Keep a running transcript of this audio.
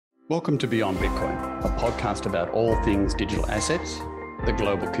Welcome to Beyond Bitcoin, a podcast about all things digital assets, the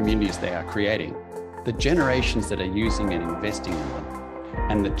global communities they are creating, the generations that are using and investing in them,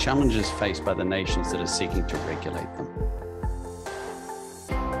 and the challenges faced by the nations that are seeking to regulate them.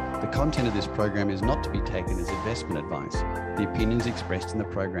 The content of this program is not to be taken as investment advice. The opinions expressed in the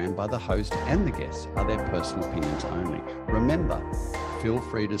program by the host and the guests are their personal opinions only. Remember, feel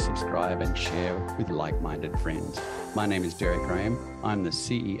free to subscribe and share with like-minded friends. My name is Derek Graham. I'm the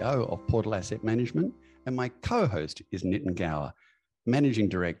CEO of Portal Asset Management, and my co-host is Nitin Gower, Managing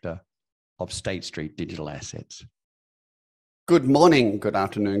Director of State Street Digital Assets. Good morning, good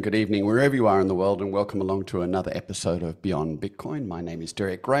afternoon, good evening, wherever you are in the world, and welcome along to another episode of Beyond Bitcoin. My name is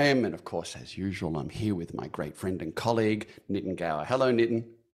Derek Graham, and of course, as usual, I'm here with my great friend and colleague, Nitin Gower. Hello, Nitin.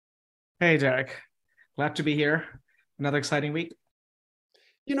 Hey, Derek. Glad to be here. Another exciting week.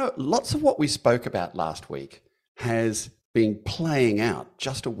 You know, lots of what we spoke about last week has been playing out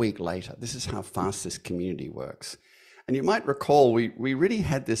just a week later. This is how fast this community works. And you might recall, we really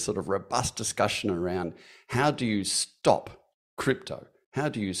had this sort of robust discussion around how do you stop crypto? How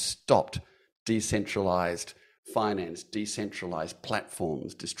do you stop decentralized finance, decentralized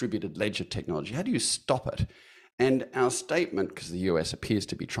platforms, distributed ledger technology? How do you stop it? And our statement, because the US appears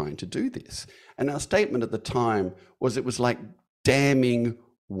to be trying to do this, and our statement at the time was it was like damming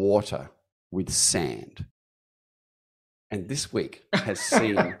water with sand. And this week has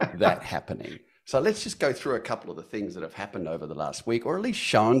seen that happening. So let's just go through a couple of the things that have happened over the last week, or at least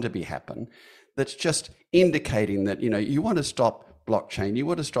shown to be happen, that's just indicating that, you know, you want to stop blockchain, you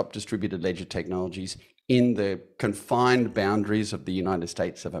want to stop distributed ledger technologies in the confined boundaries of the United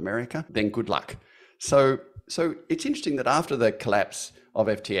States of America, then good luck. So it's interesting that after the collapse of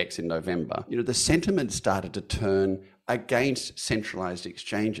FTX in November, you know, the sentiment started to turn against centralized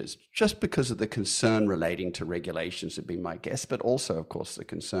exchanges, just because of the concern relating to regulations would be my guess, but also, of course, the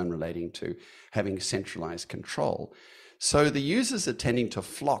concern relating to having centralized control. So the users are tending to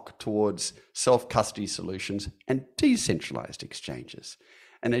flock towards self-custody solutions and decentralized exchanges.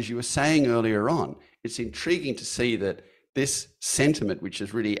 And as you were saying earlier on, it's intriguing to see that this sentiment, which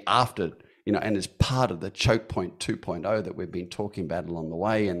is really after, you know, and is part of the choke point 2.0 that we've been talking about along the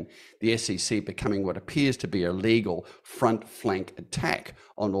way, and the SEC becoming what appears to be a legal front flank attack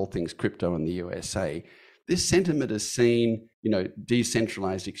on all things crypto in the USA. This sentiment has seen, you know,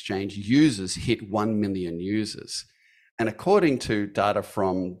 decentralized exchange users hit 1 million users. And according to data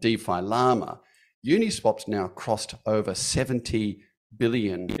from DeFi Llama, Uniswap's now crossed over 70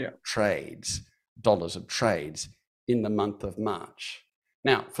 billion dollars of trades in the month of March.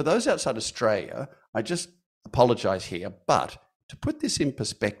 Now, for those outside Australia, I just apologize here, but to put this in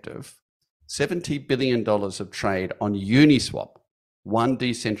perspective, $70 billion of trade on Uniswap, one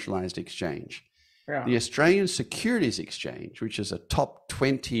decentralized exchange. Yeah. The Australian Securities Exchange, which is a top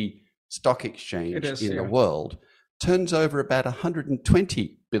 20 stock exchange in the world, turns over about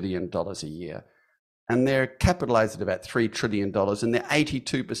 $120 billion a year. And they're capitalized at about $3 trillion, and they're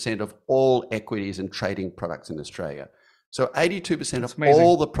 82% of all equities and trading products in Australia. So 82% of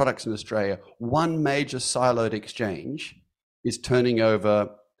all the products in Australia, one major siloed exchange is turning over,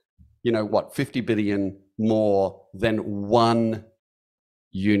 you know, what, 50 billion more than one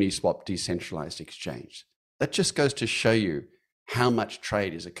Uniswap decentralized exchange. That just goes to show you how much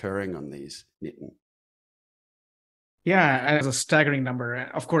trade is occurring on these, Nitin. Yeah, it's a staggering number.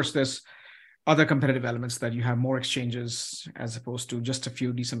 Of course, there's other competitive elements that you have more exchanges as opposed to just a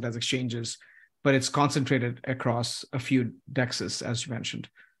few decentralized exchanges, but it's concentrated across a few DEXs, as you mentioned.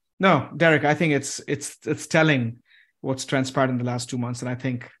 No, Derek, I think it's telling what's transpired in the last 2 months. And I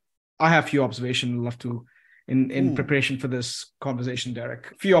think I have a few observations I'd love to, in preparation for this conversation,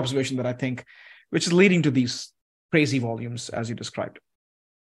 Derek, a few observations that I think, which is leading to these crazy volumes, as you described.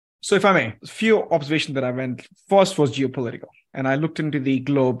 So if I may, a few observations that I went, first was geopolitical. And I looked into the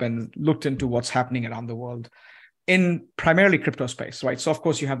globe and looked into what's happening around the world in primarily crypto space, right? So of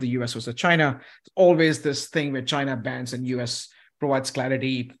course you have the US versus China. It's always this thing where China bans and US provides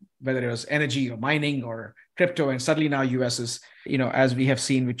clarity, whether it was energy or mining or crypto. And suddenly now US is, you know, as we have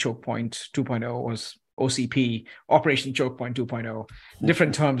seen with Choke Point 2.0 was OCP, Operation Choke Point 2.0,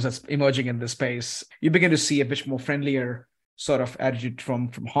 different terms that's emerging in this space. You begin to see a bit more friendlier sort of attitude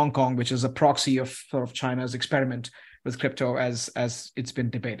from Hong Kong, which is a proxy of sort of China's experiment with crypto as it's been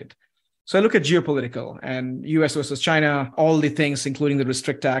debated. So I look at geopolitical and US versus China, all the things, including the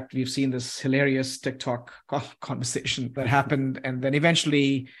Restrict Act. We've seen this hilarious TikTok conversation that happened. And then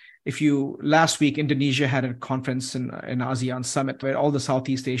eventually Last week, Indonesia had a conference in ASEAN summit where all the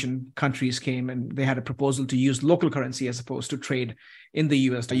Southeast Asian countries came and they had a proposal to use local currency as opposed to trade in the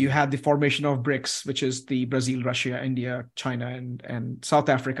US. You had the formation of BRICS, which is the Brazil, Russia, India, China, and South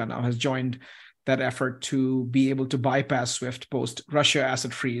Africa now has joined that effort to be able to bypass SWIFT post Russia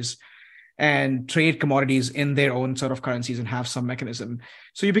asset freeze and trade commodities in their own sort of currencies and have some mechanism.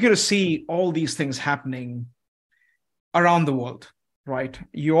 So you begin to see all these things happening around the world. Right.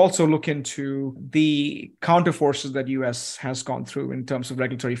 You also look into the counter forces that US has gone through in terms of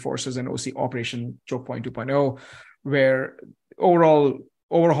regulatory forces and OC Operation Choke Point 2.0, where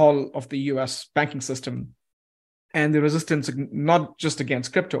overhaul of the US banking system and the resistance, not just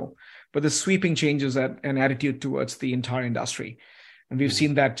against crypto, but the sweeping changes and attitude towards the entire industry. And we've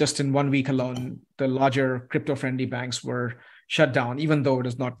seen that just in 1 week alone, the larger crypto-friendly banks were shut down, even though it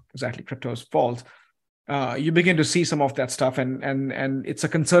is not exactly crypto's fault. You begin to see some of that stuff, and it's a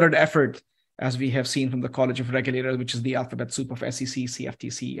concerted effort, as we have seen from the College of Regulators, which is the alphabet soup of SEC,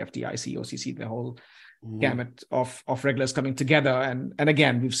 CFTC, FDIC, OCC, the whole gamut of regulators coming together. And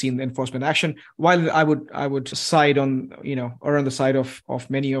again, we've seen the enforcement action. While I would side on, or on the side of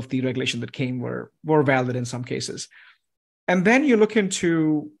many of the regulation that came were valid in some cases. And then you look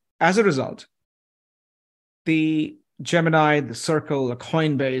into, as a result, the Gemini, the Circle, the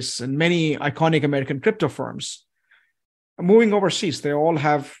Coinbase, and many iconic American crypto firms moving overseas. They all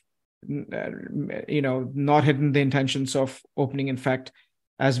have, not hidden the intentions of opening. In fact,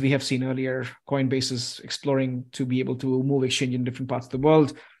 as we have seen earlier, Coinbase is exploring to be able to move exchange in different parts of the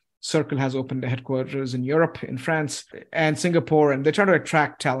world. Circle has opened a headquarters in Europe, in France, and Singapore, and they're trying to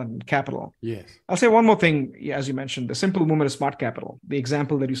attract talent and capital. Yes. I'll say one more thing, as you mentioned, the simple movement of smart capital, the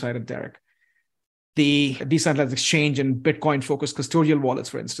example that you cited, Derek. The decentralized exchange and Bitcoin-focused custodial wallets,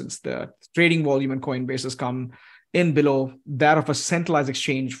 for instance, the trading volume in Coinbase has come in below that of a centralized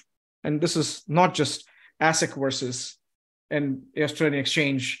exchange. And this is not just ASIC versus an Australian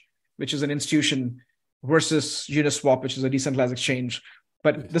exchange, which is an institution, versus Uniswap, which is a decentralized exchange.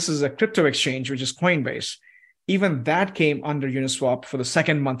 But this is a crypto exchange, which is Coinbase. Even that came under Uniswap for the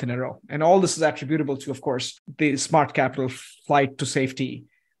second month in a row. And all this is attributable to, of course, the smart capital flight to safety,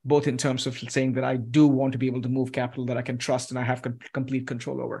 both in terms of saying that I do want to be able to move capital that I can trust and I have complete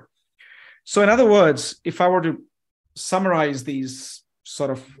control over. So in other words, if I were to summarize these sort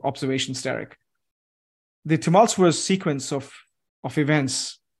of observations, Derek, the tumultuous sequence of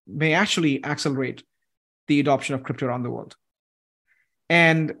events may actually accelerate the adoption of crypto around the world.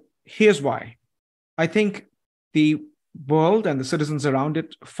 And here's why. I think the world and the citizens around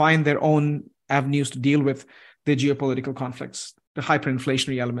it find their own avenues to deal with the geopolitical conflicts, the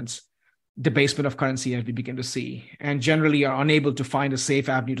hyperinflationary elements, debasement of currency as we begin to see, and generally are unable to find a safe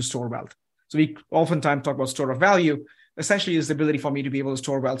avenue to store wealth. So we oftentimes talk about store of value. Essentially is the ability for me to be able to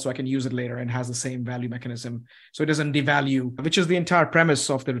store wealth so I can use it later and has the same value mechanism. So it doesn't devalue, which is the entire premise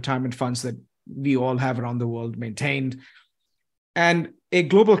of the retirement funds that we all have around the world maintained. And a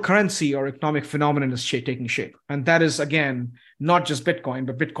global currency or economic phenomenon is taking shape. And that is, again, not just Bitcoin,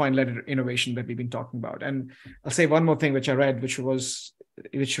 but Bitcoin-led innovation that we've been talking about. And I'll say one more thing, which I read, which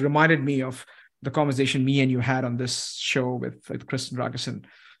reminded me of the conversation me and you had on this show with Kristen Ragusin.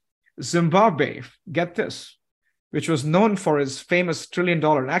 Zimbabwe, get this, which was known for its famous $1 trillion.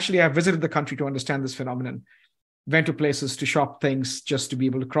 And actually, I visited the country to understand this phenomenon. Went to places to shop things just to be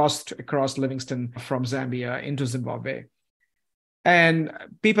able to cross Livingston from Zambia into Zimbabwe. And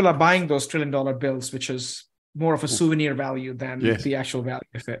people are buying those $1 trillion bills, which is more of a souvenir value than the actual value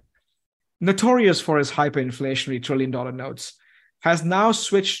of it. Notorious for its hyperinflationary $1 trillion notes, has now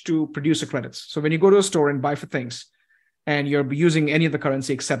switched to producer credits. So when you go to a store and buy for things, and you're using any of the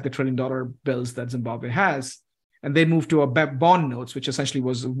currency except the $1 trillion bills that Zimbabwe has, and they move to a bond notes, which essentially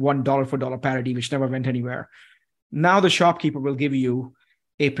was $1 for dollar parity, which never went anywhere. Now the shopkeeper will give you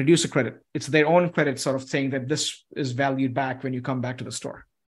a producer credit. It's their own credit sort of saying that this is valued back when you come back to the store.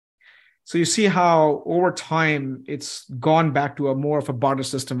 So you see how over time it's gone back to a more of a barter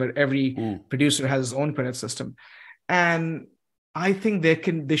system where every producer has his own credit system. And I think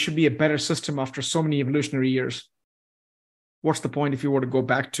there should be a better system after so many evolutionary years. What's the point if you were to go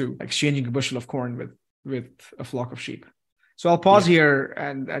back to exchanging a bushel of corn with a flock of sheep? So I'll pause here,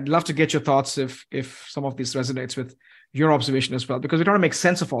 and I'd love to get your thoughts if some of this resonates with your observation as well, because we're trying to make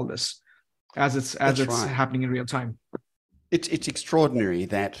sense of all this as it's happening in real time. It's extraordinary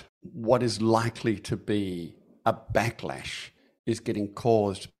that what is likely to be a backlash is getting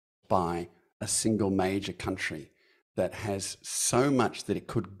caused by a single major country that has so much that it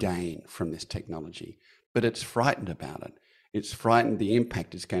could gain from this technology, but it's frightened about it. It's frightened the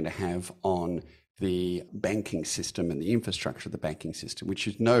impact it's going to have on the banking system and the infrastructure of the banking system, which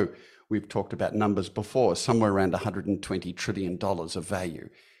you know, we've talked about numbers before, somewhere around $120 trillion of value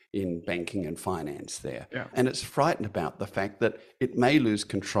in banking and finance there. Yeah. And it's frightened about the fact that it may lose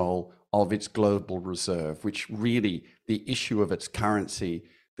control of its global reserve, which really the issue of its currency,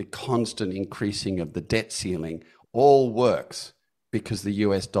 the constant increasing of the debt ceiling, all works because the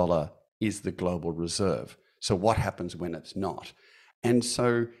US dollar is the global reserve. So what happens when it's not? And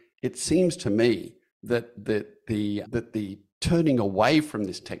so it seems to me that the turning away from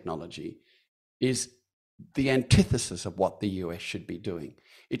this technology is the antithesis of what the US should be doing.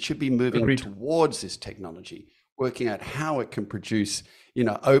 It should be moving Agreed. towards this technology, working out how it can produce,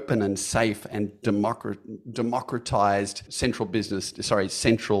 open and safe and democratized central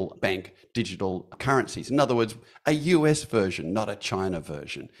bank digital currencies. In other words, a US version, not a China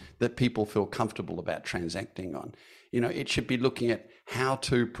version, that people feel comfortable about transacting on. It should be looking at how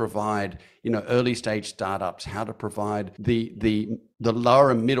to provide, early stage startups, how to provide the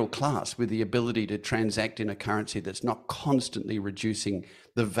lower and middle class with the ability to transact in a currency that's not constantly reducing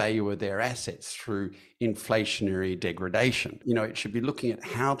the value of their assets through inflationary degradation. It should be looking at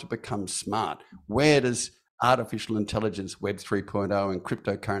how to become smart. Where does artificial intelligence, Web 3.0 and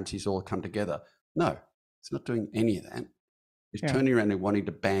cryptocurrencies all come together? No, it's not doing any of that. It's turning around and wanting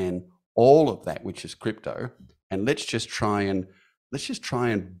to ban all of that, which is crypto. And let's just try and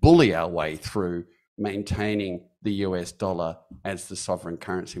bully our way through maintaining the US dollar as the sovereign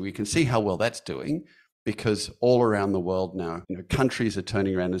currency. We can see how well that's doing, because all around the world now, countries are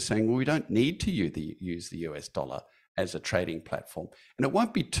turning around and saying, well, we don't need to use the US dollar as a trading platform. And it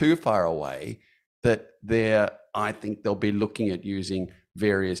won't be too far away that I think they'll be looking at using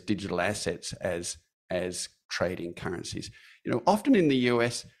various digital assets as trading currencies. Often in the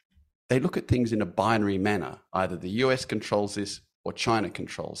US, they look at things in a binary manner. Either the US controls this or China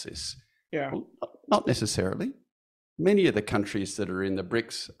controls this. Yeah. Well, not necessarily. Many of the countries that are in the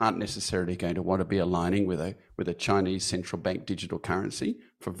BRICS aren't necessarily going to want to be aligning with a Chinese central bank digital currency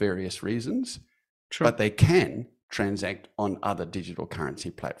for various reasons. True. But they can transact on other digital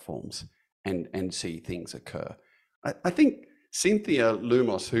currency platforms and see things occur. I think Cynthia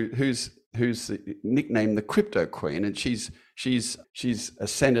Lumos, who's nicknamed the Crypto Queen, and she's a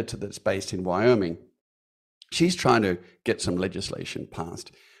senator that's based in Wyoming. She's trying to get some legislation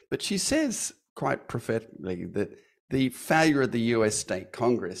passed, but she says quite prophetically that the failure of the US state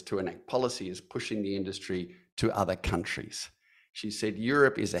Congress to enact policy is pushing the industry to other countries. She said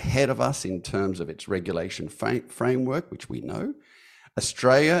Europe is ahead of us in terms of its regulation framework, which we know.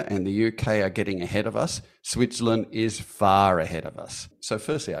 Australia and the UK are getting ahead of us. Switzerland is far ahead of us. So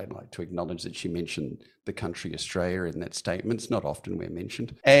firstly, I'd like to acknowledge that she mentioned the country Australia in that statement. It's not often we're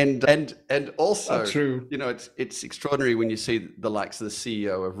mentioned. And also, true. It's extraordinary when you see the likes of the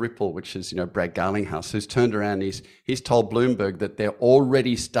CEO of Ripple, which is, Brad Garlinghouse, who's turned around, he's told Bloomberg that they're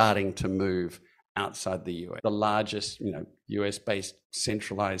already starting to move outside the US. The largest, US-based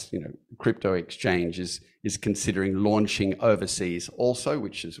centralized, crypto exchange is considering launching overseas also,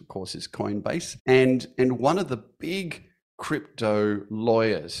 which is, of course, is Coinbase. And one of the big crypto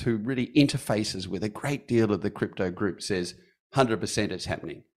lawyers who really interfaces with a great deal of the crypto group says 100% it's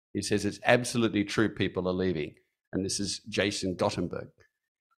happening. He says it's absolutely true people are leaving. And this is Jason Gottenberg.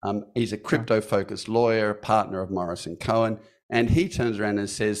 He's a crypto-focused lawyer, partner of Morris & Cohen, and he turns around and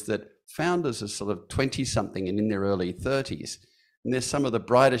says that founders are sort of 20-something and in their early 30s, and they're some of the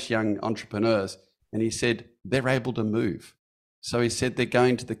brightest young entrepreneurs, and he said they're able to move. So he said they're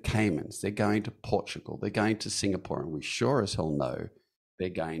going to the Caymans, they're going to Portugal, they're going to Singapore, and we sure as hell know they're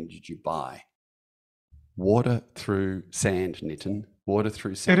going to Dubai. Water through sand, Nitin. Water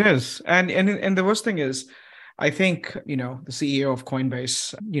through sand. It is. And the worst thing is, I think, the CEO of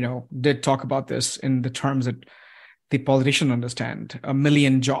Coinbase, did talk about this in the terms that the politicians understand. 1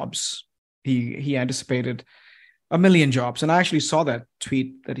 million jobs. He anticipated 1 million jobs. And I actually saw that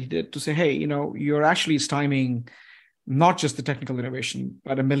tweet that he did to say, hey, you're actually stymieing not just the technical innovation,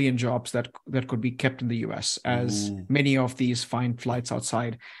 but 1 million jobs that could be kept in the US as many of these find flights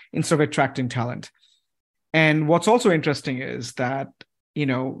outside instead of attracting talent. And what's also interesting is that,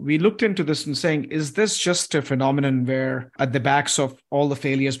 we looked into this and saying, is this just a phenomenon where at the backs of all the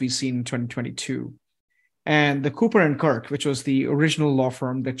failures we've seen in 2022, and the Cooper and Kirk, which was the original law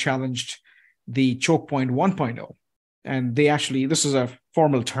firm that challenged the choke point 1.0, and this is a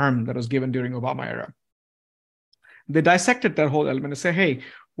formal term that was given during Obama era. They dissected that whole element and say, hey,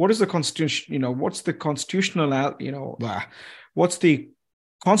 what is the constitution? What's the constitutional, what's the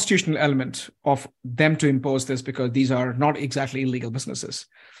constitutional element of them to impose this because these are not exactly illegal businesses.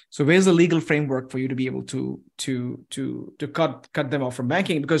 So where's the legal framework for you to be able to cut them off from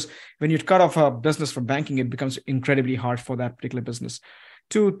banking? Because when you cut off a business from banking, it becomes incredibly hard for that particular business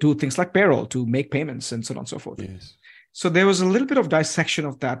to do things like payroll, to make payments, and so on and so forth. Yes. So there was a little bit of dissection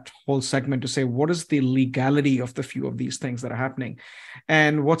of that whole segment to say, what is the legality of the few of these things that are happening?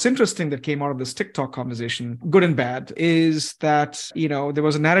 And what's interesting that came out of this TikTok conversation, good and bad, is that, there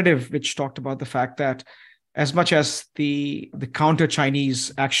was a narrative which talked about the fact that as much as the counter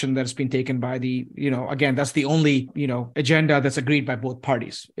Chinese action that's been taken by again, that's the only, agenda that's agreed by both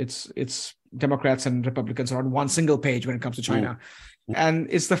parties. It's Democrats and Republicans are on one single page when it comes to China. And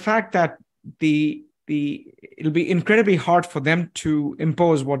it's the fact that it'll be incredibly hard for them to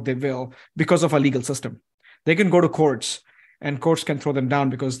impose what they will because of our legal system. They can go to courts and courts can throw them down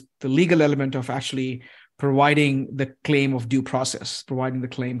because the legal element of actually providing the claim of due process, providing the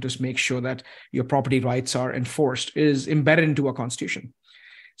claim to make sure that your property rights are enforced is embedded into our constitution.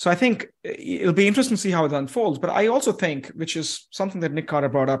 So I think it'll be interesting to see how it unfolds. But I also think, which is something that Nick Carter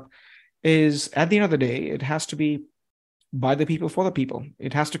brought up, is at the end of the day, it has to be by the people for the people.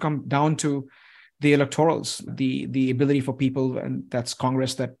 It has to come down to the electorals, the ability for people, and that's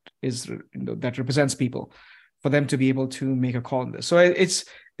Congress that represents people, for them to be able to make a call on this. So it's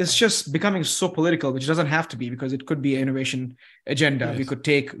just becoming so political, which doesn't have to be, because it could be an innovation agenda.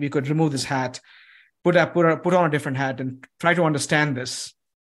 Yes. We could remove this hat, put on a different hat, and try to understand this.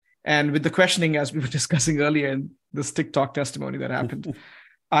 And with the questioning, as we were discussing earlier in this TikTok testimony that happened,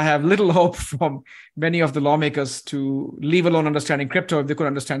 I have little hope from many of the lawmakers to leave alone understanding crypto if they could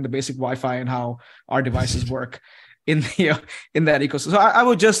understand the basic Wi-Fi and how our devices work in that ecosystem. So I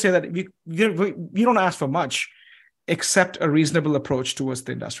would just say that we don't ask for much, except a reasonable approach towards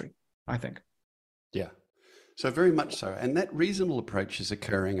the industry, I think. Yeah, so very much so. And that reasonable approach is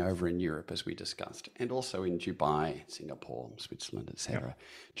occurring over in Europe, as we discussed, and also in Dubai, Singapore, Switzerland, etc.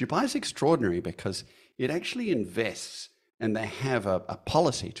 Yeah. Dubai is extraordinary because it actually invests, and they have a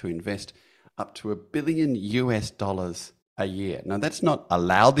policy to invest up to $1 billion a year. Now, that's not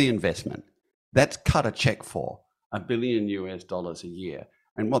allow the investment. That's cut a check for $1 billion a year.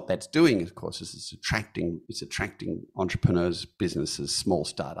 And what that's doing, of course, is it's attracting entrepreneurs, businesses, small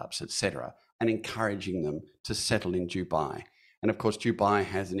startups, etc., and encouraging them to settle in Dubai. And of course, Dubai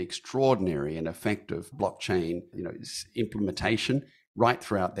has an extraordinary and effective blockchain, implementation right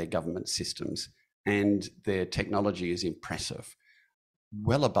throughout their government systems. And their technology is impressive,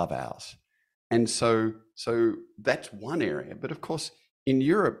 well above ours. And so that's one area. But of course, in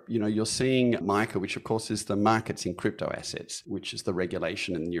Europe, you're seeing MiCA, which of course is the markets in crypto assets, which is the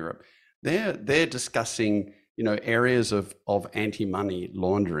regulation in Europe. They're discussing, areas of anti-money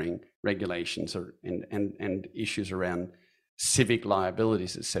laundering regulations and issues around civic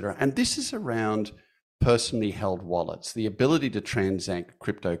liabilities, etc. And this is around personally held wallets, the ability to transact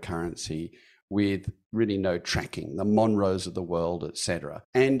cryptocurrency with really no tracking, the Monroes of the world, etc.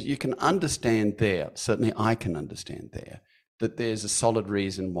 And you can understand there, certainly I can understand there, that there's a solid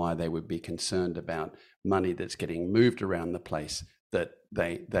reason why they would be concerned about money that's getting moved around the place that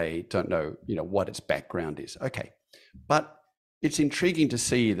they don't know, what its background is. Okay, but it's intriguing to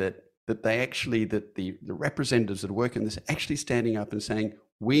see that the representatives that work in this are actually standing up and saying,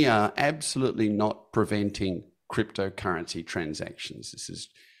 we are absolutely not preventing cryptocurrency transactions. This is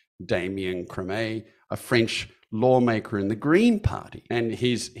Damien Cremet, a French lawmaker in the Green Party. And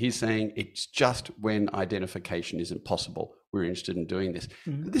he's saying it's just when identification isn't possible, we're interested in doing this.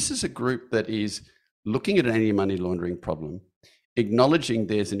 Mm-hmm. This is a group that is looking at an anti-money laundering problem, acknowledging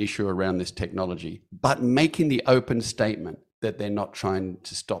there's an issue around this technology, but making the open statement that they're not trying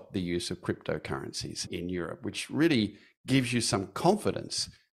to stop the use of cryptocurrencies in Europe, which really gives you some confidence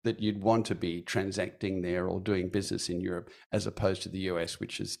that you'd want to be transacting there or doing business in Europe, as opposed to the US,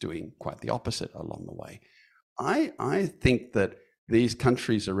 which is doing quite the opposite along the way. I think that these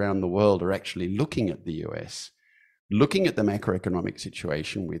countries around the world are actually looking at the US, looking at the macroeconomic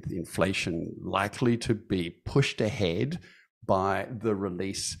situation with inflation likely to be pushed ahead by the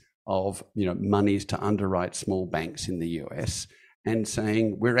release of monies to underwrite small banks in the US, and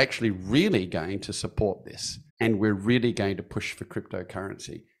saying we're actually really going to support this and we're really going to push for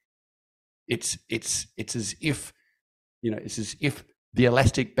cryptocurrency. It's as if the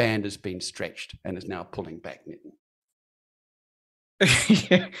elastic band has been stretched and is now pulling back, Nitin.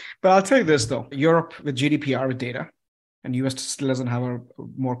 Yeah, but I'll tell you this though: Europe with GDPR with data, and US still doesn't have a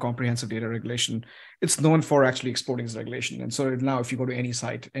more comprehensive data regulation. It's known for actually exporting this regulation, and so now if you go to any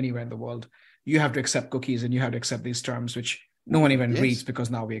site anywhere in the world, you have to accept cookies and you have to accept these terms, which no one even reads, because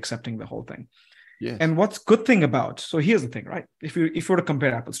now we're accepting the whole thing. Yes. And what's good thing about, so here's the thing, right? If you were to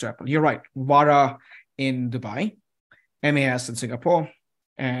compare apples to apple, you're right. VARA in Dubai, MAS in Singapore,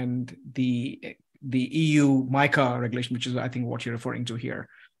 and the EU MiCA regulation, which is I think what you're referring to here.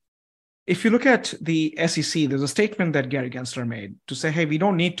 If you look at the SEC, there's a statement that Gary Gensler made to say, hey, we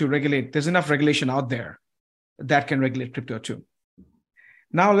don't need to regulate. There's enough regulation out there that can regulate crypto too.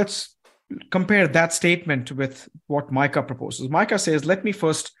 Now let's compare that statement with what MiCA proposes. MiCA says, let me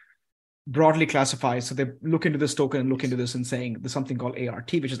first broadly classify. So they look into this token and look into this and saying there's something called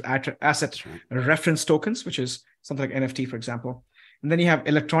ART, which is asset reference tokens, which is something like NFT, for example. And then you have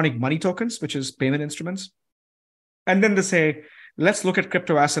electronic money tokens, which is payment instruments. And then they say, let's look at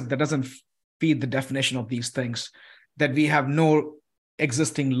crypto asset that doesn't feed the definition of these things, that we have no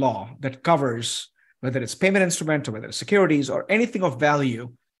existing law that covers whether it's payment instrument or whether it's securities or anything of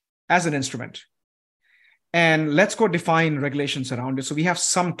value as an instrument. And let's go define regulations around it. So we have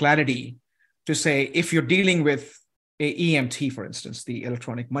some clarity to say, if you're dealing with a EMT, for instance, the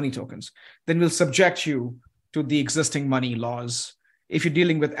electronic money tokens, then we'll subject you to the existing money laws. If you're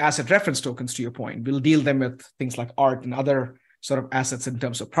dealing with asset reference tokens, to your point, we'll deal them with things like art and other sort of assets in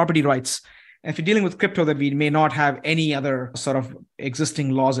terms of property rights. And if you're dealing with crypto that we may not have any other sort of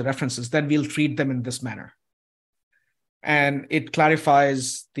existing laws or references, then we'll treat them in this manner. And it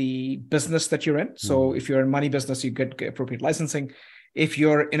clarifies the business that you're in. So if you're in money business, you get appropriate licensing. If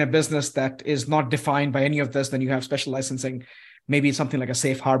you're in a business that is not defined by any of this, then you have special licensing. Maybe it's something like a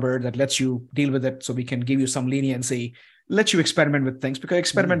safe harbor that lets you deal with it so we can give you some leniency, let you experiment with things, because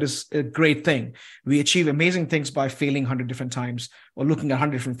experiment is a great thing. We achieve amazing things by failing 100 different times or looking at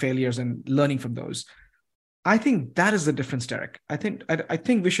 100 different failures and learning from those. I think that is the difference, Derek. I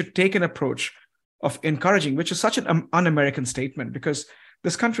think we should take an approach of encouraging, which is such an un-American statement, because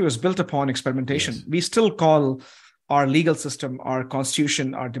this country was built upon experimentation. Yes. We still call our legal system, our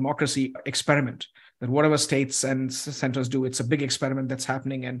constitution, our democracy experiment, that whatever states and centers do, it's a big experiment that's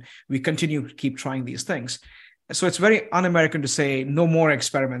happening, and we continue to keep trying these things. So it's very un-American to say no more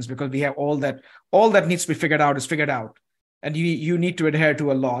experiments because we have all that needs to be figured out is figured out. And you need to adhere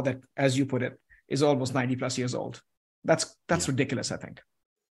to a law that, as you put it, is almost 90 plus years old. That's ridiculous, I think.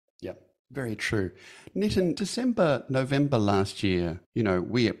 Yeah. Very true. Nitin, November last year,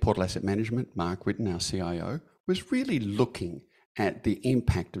 we at Portal Asset Management, Mark Whitten, our CIO, was really looking at the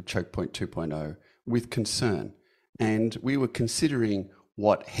impact of Choke Point 2.0 with concern. And we were considering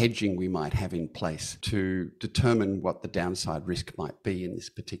what hedging we might have in place to determine what the downside risk might be in this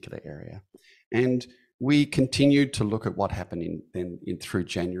particular area. And we continued to look at what happened through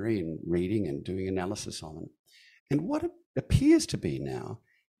January and reading and doing analysis on it. And what it appears to be now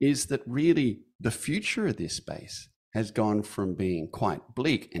is that really the future of this space has gone from being quite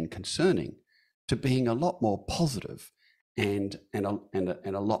bleak and concerning to being a lot more positive and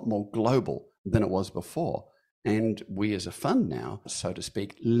a lot more global than it was before. And we as a fund now, so to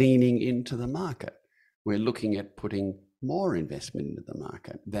speak, leaning into the market. We're looking at putting more investment into the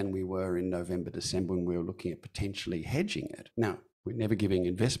market than we were in November, December, when we were looking at potentially hedging it. Now, we're never giving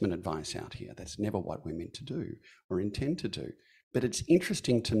investment advice out here. That's never what we're meant to do or intend to do. But it's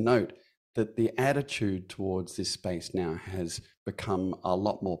interesting to note that the attitude towards this space now has become a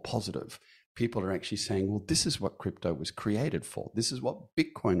lot more positive. People are actually saying, well, this is what crypto was created for. This is what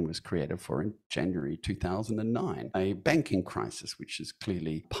Bitcoin was created for in January 2009, a banking crisis, which is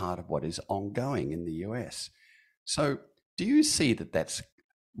clearly part of what is ongoing in the US. So do you see that that's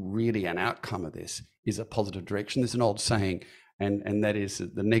really an outcome of this is a positive direction? There's an old saying, and that is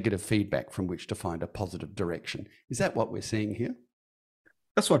the negative feedback from which to find a positive direction. Is that what we're seeing here?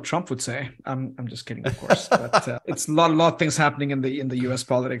 That's what Trump would say. I'm just kidding, of course. But it's a lot of things happening in the U.S.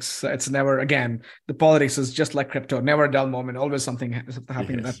 politics. It's never, again, the politics is just like crypto, never a dull moment, always something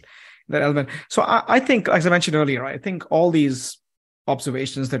happening in that element. So I think, as I mentioned earlier, I think all these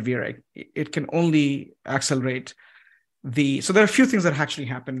observations that it can only accelerate so there are a few things that actually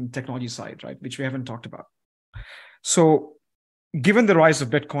happen in the technology side, right, which we haven't talked about. So given the rise of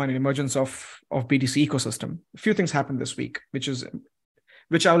Bitcoin and emergence of BTC ecosystem, a few things happened this week,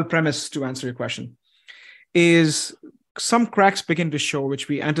 which I will premise to answer your question, is some cracks begin to show, which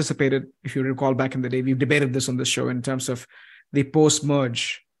we anticipated. If you recall back in the day, we've debated this on this show in terms of the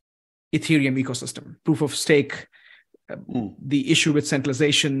post-merge Ethereum ecosystem, proof of stake, the issue with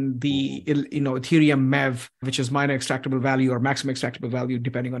centralization, the Ethereum MEV, which is minor extractable value or maximum extractable value,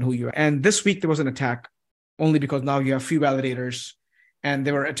 depending on who you are. And this week there was an attack only because now you have few validators, and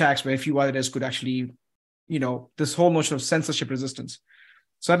there were attacks where a few validators could actually, this whole notion of censorship resistance.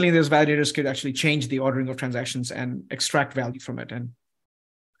 Suddenly those validators could actually change the ordering of transactions and extract value from it. And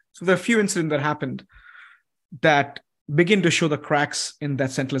so there are a few incidents that happened that begin to show the cracks in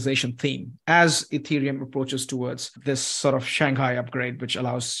that centralization theme as Ethereum approaches towards this sort of Shanghai upgrade, which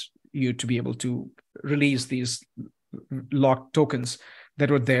allows you to be able to release these locked tokens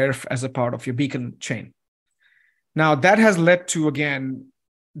that were there as a part of your beacon chain. Now, that has led to, again,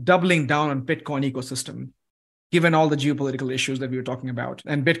 doubling down on Bitcoin ecosystem, given all the geopolitical issues that we were talking about,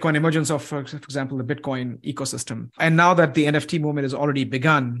 and Bitcoin emergence of, for example, the Bitcoin ecosystem. And now that the NFT movement has already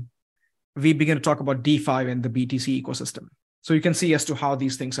begun, we begin to talk about DeFi and the BTC ecosystem. So you can see as to how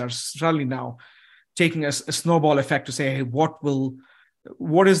these things are suddenly now taking a snowball effect to say, hey,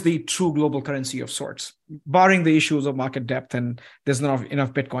 what is the true global currency of sorts, barring the issues of market depth and there's not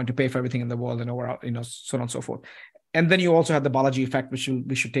enough Bitcoin to pay for everything in the world and overall, so on and so forth. And then you also have the Balaji effect, which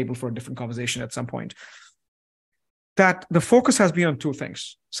we should table for a different conversation at some point. That the focus has been on two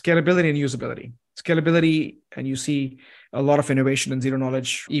things: scalability and usability. Scalability, and you see a lot of innovation in zero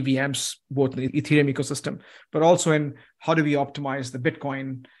knowledge EVMs, both in the Ethereum ecosystem, but also in how do we optimize the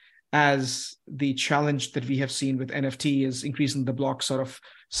Bitcoin, as the challenge that we have seen with NFT is increasing the block sort of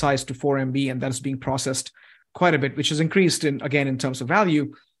size to 4 MB, and that is being processed quite a bit, which has increased in terms of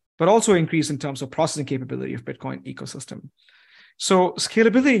value, but also increased in terms of processing capability of Bitcoin ecosystem. So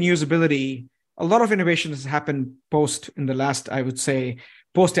scalability and usability, a lot of innovation has happened post FTX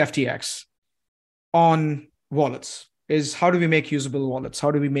on wallets. Is how do we make usable wallets?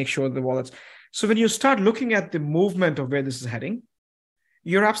 How do we make sure the wallets? So when you start looking at the movement of where this is heading,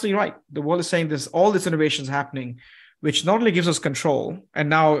 you're absolutely right. The world is saying all this innovation is happening, which not only gives us control, and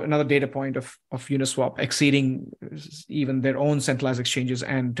now another data point of Uniswap exceeding even their own centralized exchanges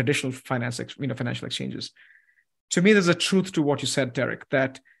and traditional financial exchanges. To me, there's a truth to what you said, Derek,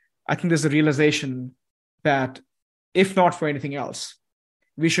 that I think there's a realization that if not for anything else,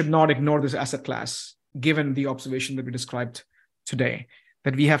 we should not ignore this asset class, given the observation that we described today,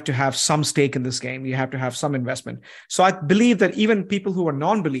 that we have to have some stake in this game. We have to have some investment. So I believe that even people who are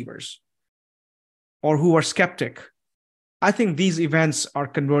non-believers or who are skeptic, I think these events are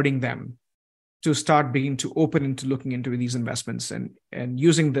converting them to start beginning to open into looking into these investments and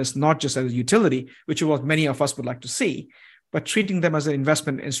using this not just as a utility, which is what many of us would like to see, but treating them as an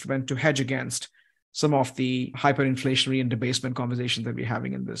investment instrument to hedge against some of the hyperinflationary and debasement conversations that we're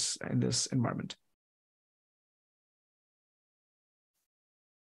having in this environment.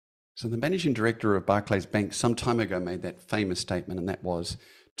 So the managing director of Barclays Bank some time ago made that famous statement, and that was,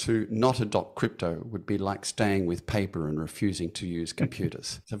 to not adopt crypto would be like staying with paper and refusing to use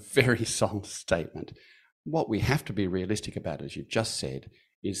computers. It's a very solemn statement. What we have to be realistic about, as you've just said,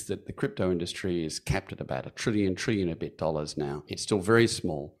 is that the crypto industry is capped at about $1 trillion a bit now. It's still very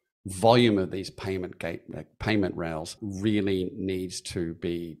small. Volume of these payment rails really needs to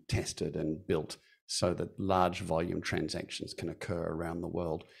be tested and built so that large volume transactions can occur around the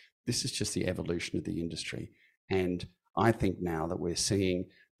world. This is just the evolution of the industry. And I think now that we're seeing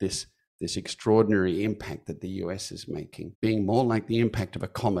this extraordinary impact that the US is making, being more like the impact of a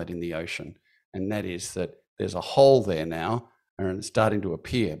comet in the ocean. And that is that there's a hole there now, and it's starting to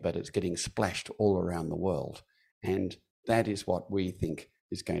appear, but it's getting splashed all around the world. And that is what we think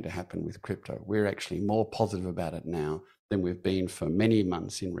is going to happen with crypto. We're actually more positive about it now than we've been for many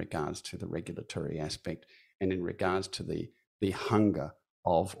months in regards to the regulatory aspect and in regards to the hunger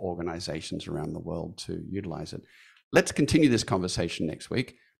of organizations around the world to utilize it. Let's continue this conversation next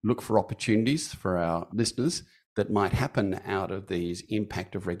week. Look for opportunities for our listeners that might happen out of these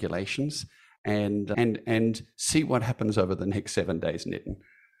impact of regulations and see what happens over the next 7 days, Nitin.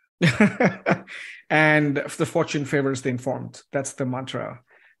 And if the fortune favors the informed, that's the mantra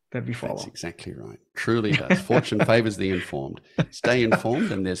that we follow. That's exactly right. Truly does. Fortune favors the informed. Stay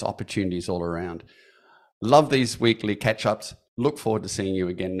informed, and there's opportunities all around. Love these weekly catch-ups. Look forward to seeing you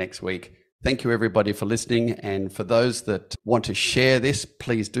again next week. Thank you, everybody, for listening. And for those that want to share this,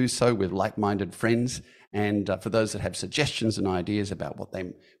 please do so with like-minded friends. And for those that have suggestions and ideas about what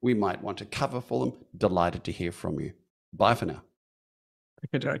we might want to cover for them, delighted to hear from you. Bye for now.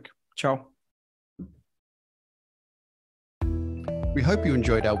 Okay, Derek. Ciao. We hope you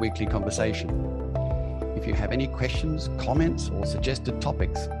enjoyed our weekly conversation. If you have any questions, comments, or suggested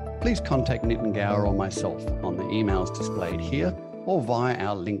topics, please contact Nitin Gower or myself on the emails displayed here or via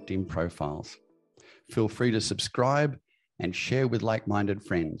our LinkedIn profiles. Feel free to subscribe and share with like-minded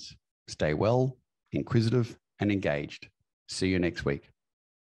friends. Stay well, inquisitive, and engaged. See you next week.